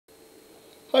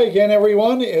Hi again,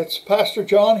 everyone. It's Pastor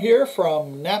John here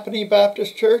from Napanee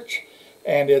Baptist Church,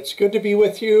 and it's good to be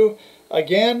with you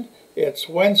again. It's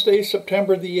Wednesday,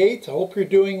 September the 8th. I hope you're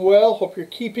doing well. Hope you're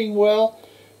keeping well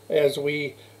as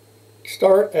we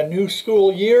start a new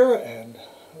school year. And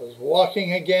I was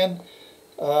walking again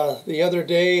the other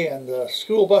day, and the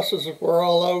school buses were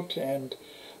all out, and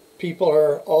people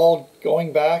are all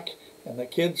going back, and the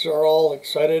kids are all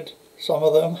excited, some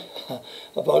of them,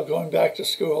 about going back to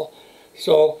school.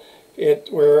 So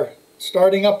we're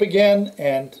starting up again,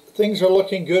 and things are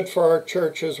looking good for our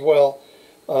church as well.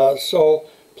 So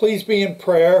please be in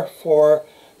prayer for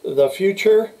the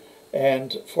future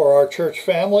and for our church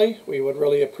family. We would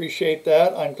really appreciate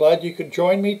that. I'm glad you could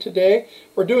join me today.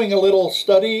 We're doing a little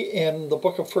study in the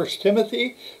book of 1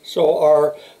 Timothy. So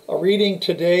our reading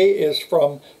today is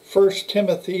from 1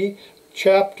 Timothy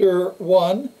chapter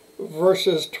 1,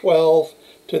 verses 12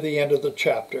 to the end of the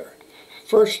chapter.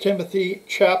 1 Timothy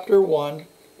chapter 1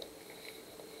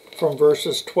 from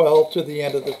verses 12 to the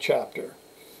end of the chapter.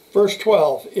 Verse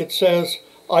 12, it says,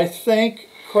 I thank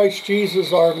Christ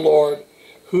Jesus our Lord,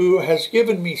 who has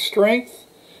given me strength,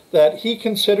 that he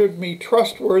considered me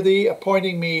trustworthy,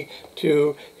 appointing me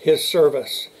to his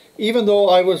service. Even though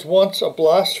I was once a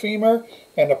blasphemer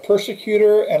and a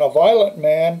persecutor and a violent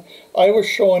man, I was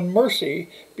shown mercy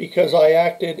because I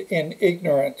acted in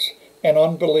ignorance and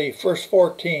unbelief. Verse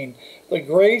 14, the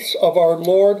grace of our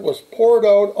Lord was poured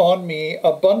out on me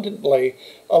abundantly,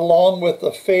 along with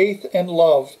the faith and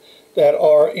love that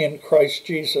are in Christ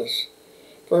Jesus.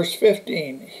 Verse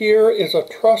 15, here is a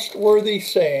trustworthy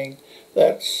saying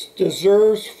that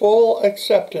deserves full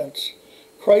acceptance.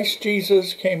 Christ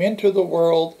Jesus came into the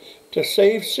world to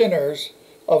save sinners,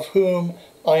 of whom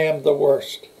I am the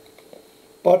worst.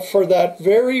 But for that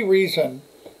very reason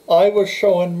I was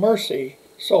shown mercy,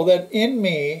 so that in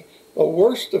me, the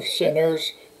worst of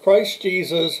sinners, Christ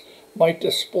Jesus might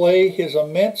display his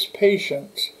immense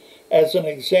patience as an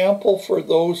example for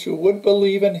those who would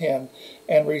believe in him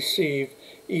and receive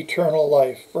eternal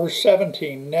life. Verse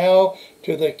 17, now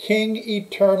to the King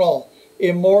eternal,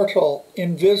 immortal,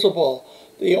 invisible,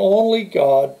 the only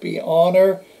God, be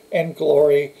honor and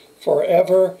glory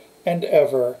forever and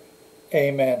ever.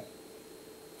 Amen.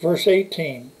 Verse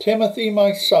 18, Timothy,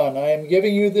 my son, I am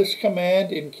giving you this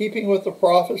command in keeping with the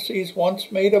prophecies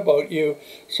once made about you,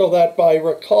 so that by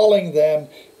recalling them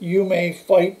you may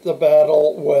fight the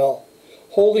battle well,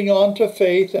 holding on to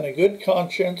faith and a good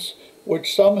conscience,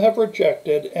 which some have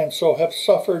rejected, and so have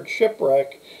suffered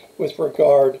shipwreck with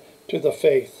regard to the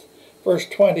faith. Verse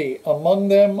 20, among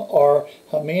them are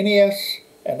Hymenaeus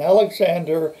and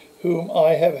Alexander, whom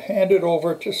I have handed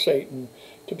over to Satan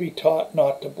to be taught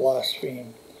not to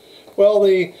blaspheme. Well,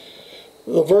 the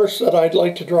verse that I'd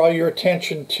like to draw your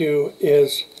attention to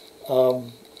is,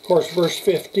 of course, verse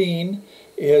 15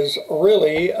 is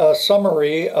really a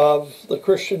summary of the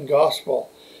Christian gospel.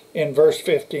 In verse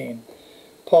 15,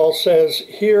 Paul says,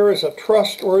 here is a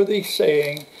trustworthy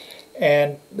saying,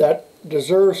 and that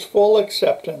deserves full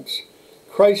acceptance.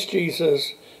 Christ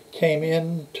Jesus came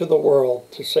into the world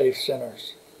to save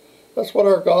sinners. That's what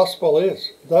our gospel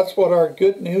is. That's what our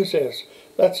good news is.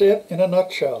 That's it in a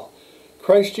nutshell.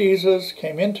 Christ Jesus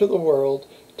came into the world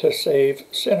to save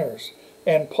sinners.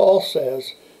 And Paul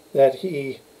says that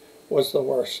he was the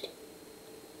worst.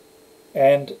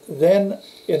 And then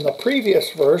in the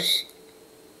previous verse,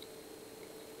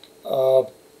 verse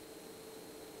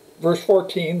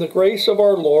 14, the grace of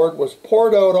our Lord was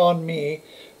poured out on me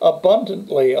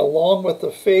abundantly, along with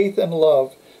the faith and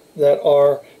love that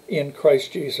are in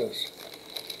Christ Jesus.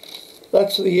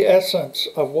 That's the essence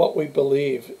of what we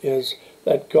believe, is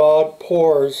that God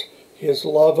pours his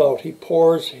love out. He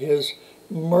pours his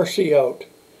mercy out,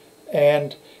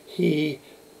 and he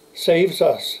saves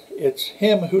us. It's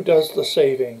him who does the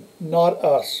saving, not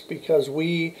us, because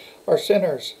we are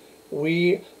sinners.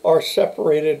 We are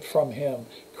separated from him.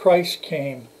 Christ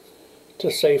came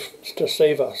to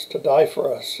save us, to die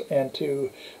for us, and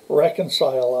to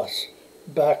reconcile us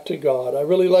back to God. I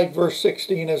really like verse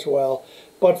 16 as well.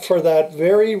 But for that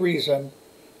very reason,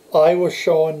 I was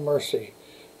shown mercy.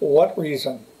 What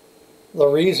reason? The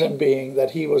reason being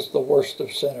that he was the worst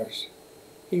of sinners.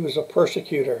 He was a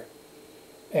persecutor,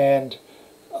 and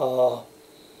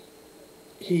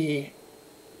he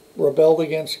rebelled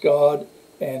against God,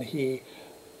 and he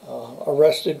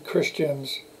arrested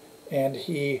Christians, and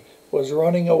he was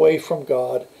running away from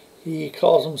God. He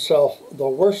calls himself the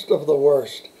worst of the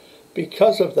worst.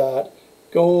 Because of that,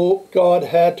 God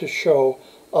had to show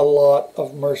a lot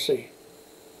of mercy.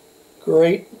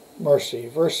 Great mercy.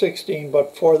 Verse 16,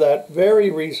 but for that very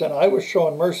reason I was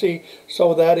shown mercy,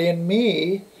 so that in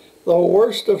me, the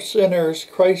worst of sinners,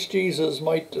 Christ Jesus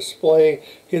might display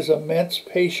his immense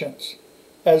patience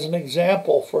as an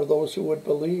example for those who would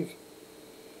believe.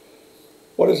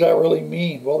 What does that really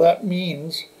mean? Well, that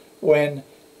means when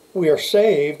we are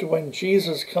saved, when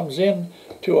Jesus comes in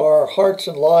to our hearts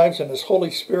and lives and his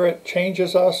Holy Spirit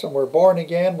changes us and we're born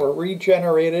again, we're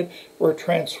regenerated, we're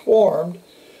transformed,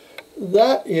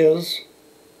 that is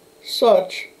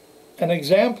such an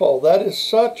example, that is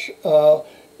such an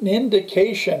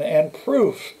indication and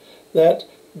proof that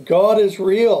God is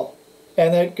real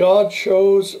and that God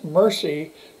shows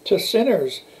mercy to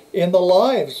sinners in the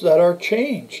lives that are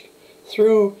changed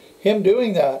through him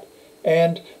doing that.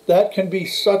 And that can be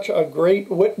such a great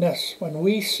witness when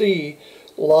we see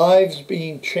lives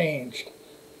being changed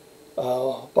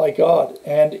by God,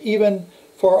 and even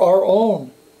for our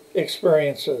own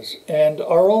experiences and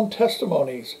our own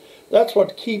testimonies. That's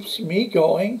what keeps me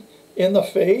going in the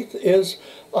faith, is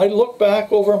I look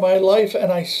back over my life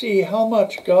and I see how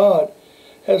much God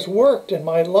has worked in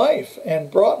my life and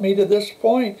brought me to this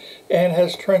point and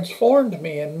has transformed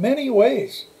me in many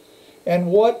ways, and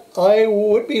what I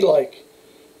would be like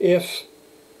if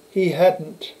he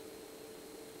hadn't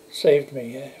saved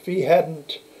me, if he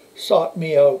hadn't sought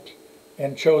me out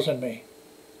and chosen me.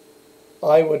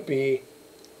 I would be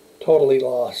totally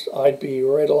lost. I'd be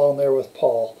right along there with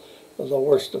Paul, the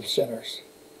worst of sinners.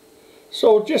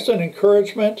 So just an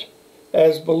encouragement,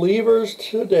 as believers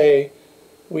today,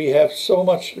 we have so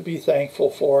much to be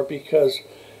thankful for, because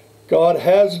God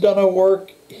has done a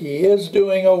work, he is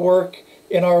doing a work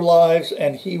in our lives,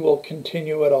 and he will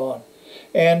continue it on.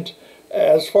 And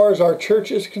as far as our church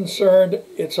is concerned,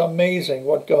 it's amazing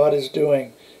what God is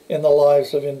doing in the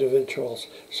lives of individuals.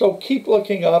 So keep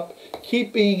looking up,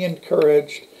 keep being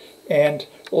encouraged, and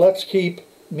let's keep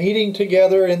meeting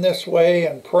together in this way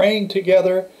and praying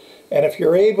together. And if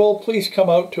you're able, please come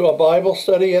out to a Bible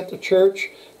study at the church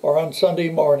or on Sunday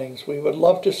mornings. We would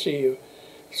love to see you.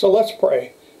 So let's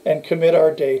pray and commit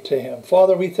our day to him.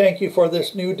 Father, we thank you for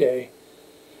this new day.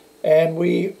 And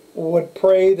we would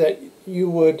pray that you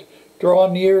would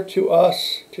draw near to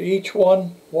us, to each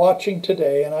one watching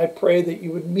today. And I pray that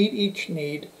you would meet each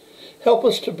need. Help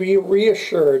us to be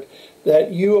reassured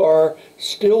that you are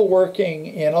still working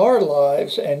in our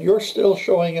lives and you're still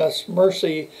showing us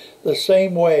mercy the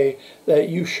same way that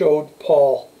you showed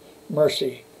Paul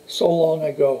mercy so long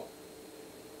ago,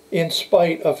 in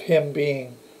spite of him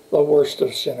being the worst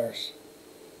of sinners.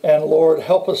 And Lord,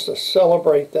 help us to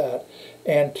celebrate that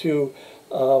and to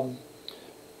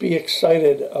be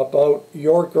excited about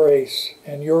your grace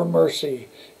and your mercy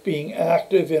being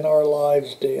active in our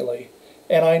lives daily.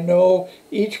 And I know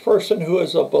each person who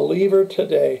is a believer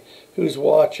today who's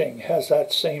watching has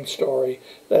that same story,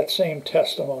 that same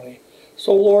testimony.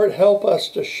 So Lord, help us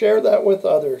to share that with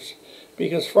others,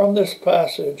 because from this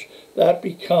passage, that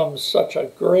becomes such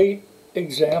a great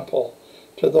example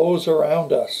to those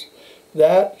around us.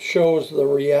 That shows the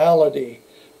reality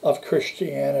of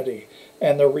Christianity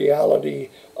and the reality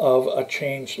of a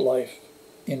changed life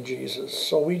in Jesus.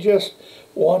 So we just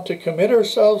want to commit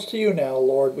ourselves to you now,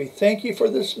 Lord. We thank you for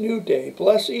this new day.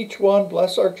 Bless each one,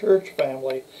 bless our church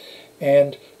family,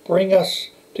 and bring us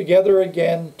together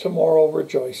again tomorrow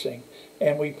rejoicing.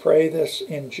 And we pray this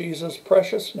in Jesus'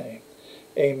 precious name.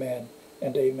 Amen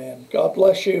and amen. God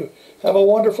bless you. Have a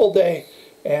wonderful day,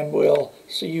 and we'll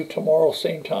see you tomorrow,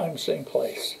 same time, same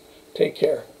place. Take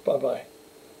care. Bye-bye.